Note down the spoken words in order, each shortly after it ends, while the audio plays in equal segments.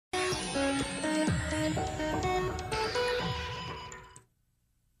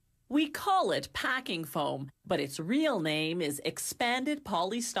We call it packing foam, but its real name is expanded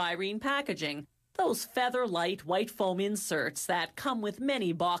polystyrene packaging, those feather-light white foam inserts that come with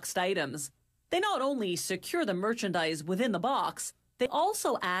many boxed items. They not only secure the merchandise within the box, they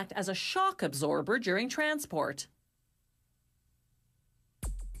also act as a shock absorber during transport.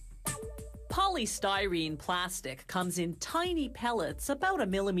 Polystyrene plastic comes in tiny pellets about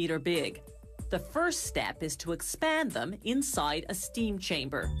 1 millimeter big. The first step is to expand them inside a steam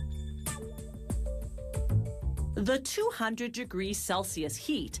chamber. The 200 degrees Celsius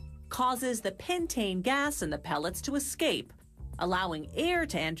heat causes the pentane gas in the pellets to escape, allowing air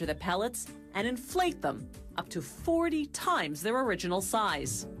to enter the pellets and inflate them up to 40 times their original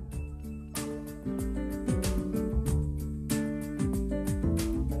size.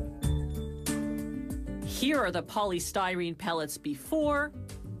 Here are the polystyrene pellets before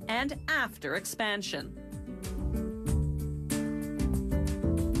and after expansion.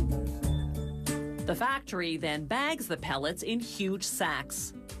 The factory then bags the pellets in huge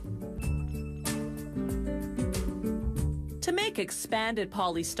sacks. To make expanded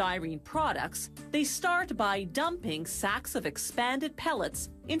polystyrene products, they start by dumping sacks of expanded pellets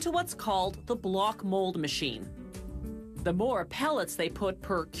into what's called the block mold machine. The more pellets they put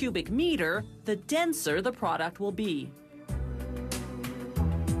per cubic meter, the denser the product will be.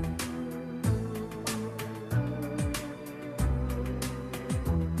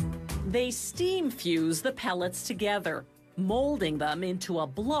 They steam fuse the pellets together, molding them into a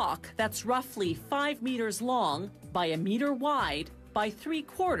block that's roughly 5 meters long by 1 meter wide by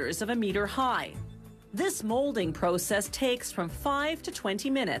 3/4 of a meter high. This molding process takes from 5 to 20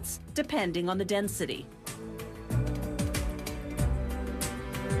 minutes, depending on the density.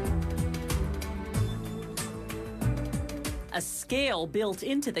 A scale built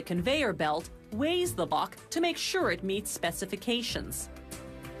into the conveyor belt weighs the block to make sure it meets specifications.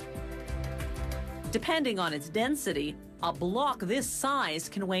 Depending on its density, a block this size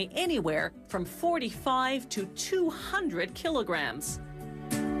can weigh anywhere from 45 to 200 kilograms.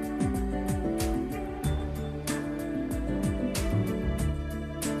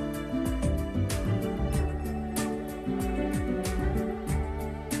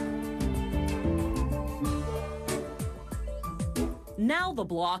 Now the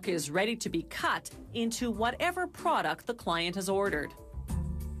block is ready to be cut into whatever product the client has ordered.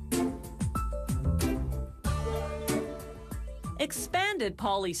 Expanded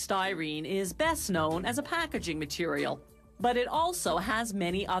polystyrene is best known as a packaging material, but it also has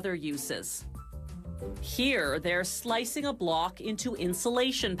many other uses. Here, they're slicing a block into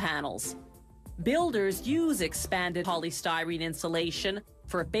insulation panels. Builders use expanded polystyrene insulation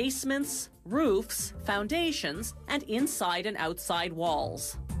for basements, roofs, foundations, and inside and outside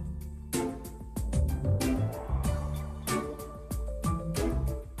walls.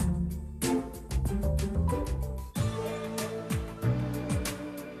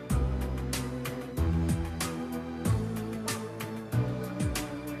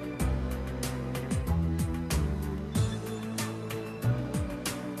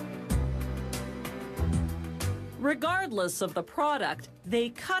 Regardless of the product, they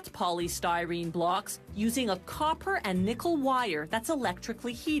cut polystyrene blocks using a copper and nickel wire that's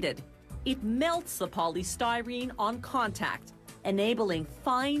electrically heated. It melts the polystyrene on contact, enabling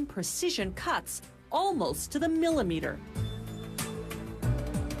fine precision cuts almost to the millimeter.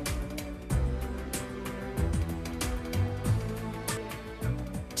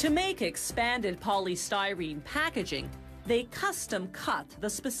 To make expanded polystyrene packaging, they custom cut the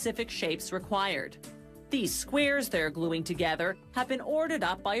specific shapes required. These squares they're gluing together have been ordered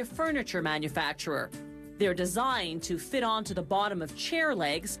up by a furniture manufacturer. They're designed to fit onto the bottom of chair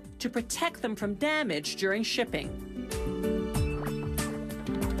legs to protect them from damage during shipping.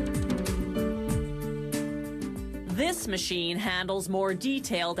 This machine handles more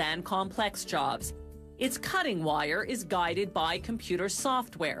detailed and complex jobs. Its cutting wire is guided by computer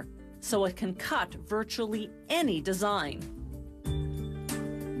software, so it can cut virtually any design.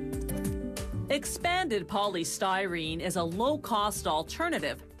 Expanded polystyrene is a low-cost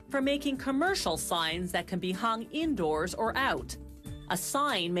alternative for making commercial signs that can be hung indoors or out. A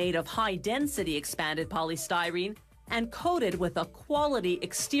sign made of high-density expanded polystyrene and coated with a quality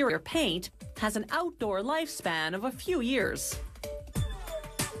exterior paint has an outdoor lifespan of a few years.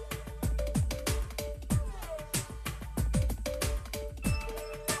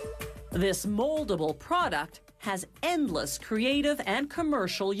 This moldable product has endless creative and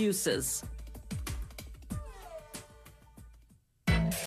commercial uses.